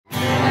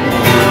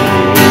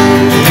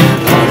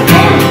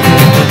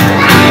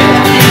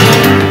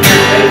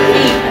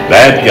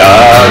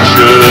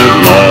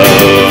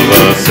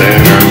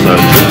sinner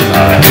such as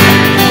I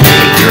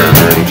would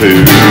yearn to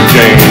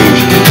change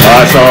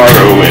my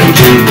sorrow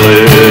into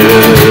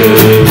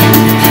bliss.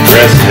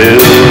 Rest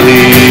Hill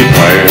he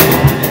planned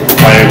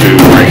to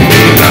bring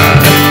me nigh.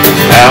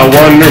 How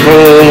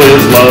wonderful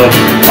is love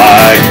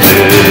like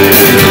this?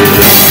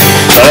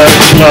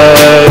 Such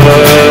love,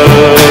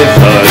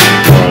 such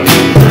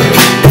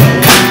wondrous love,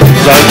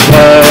 such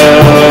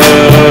love,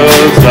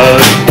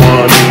 such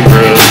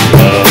wondrous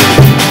love,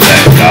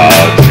 that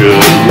God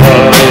should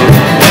love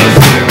us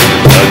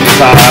such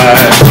as I.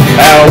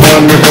 How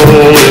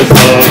wonderful is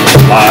love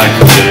like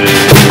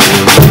this?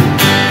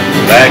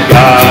 That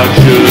God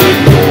should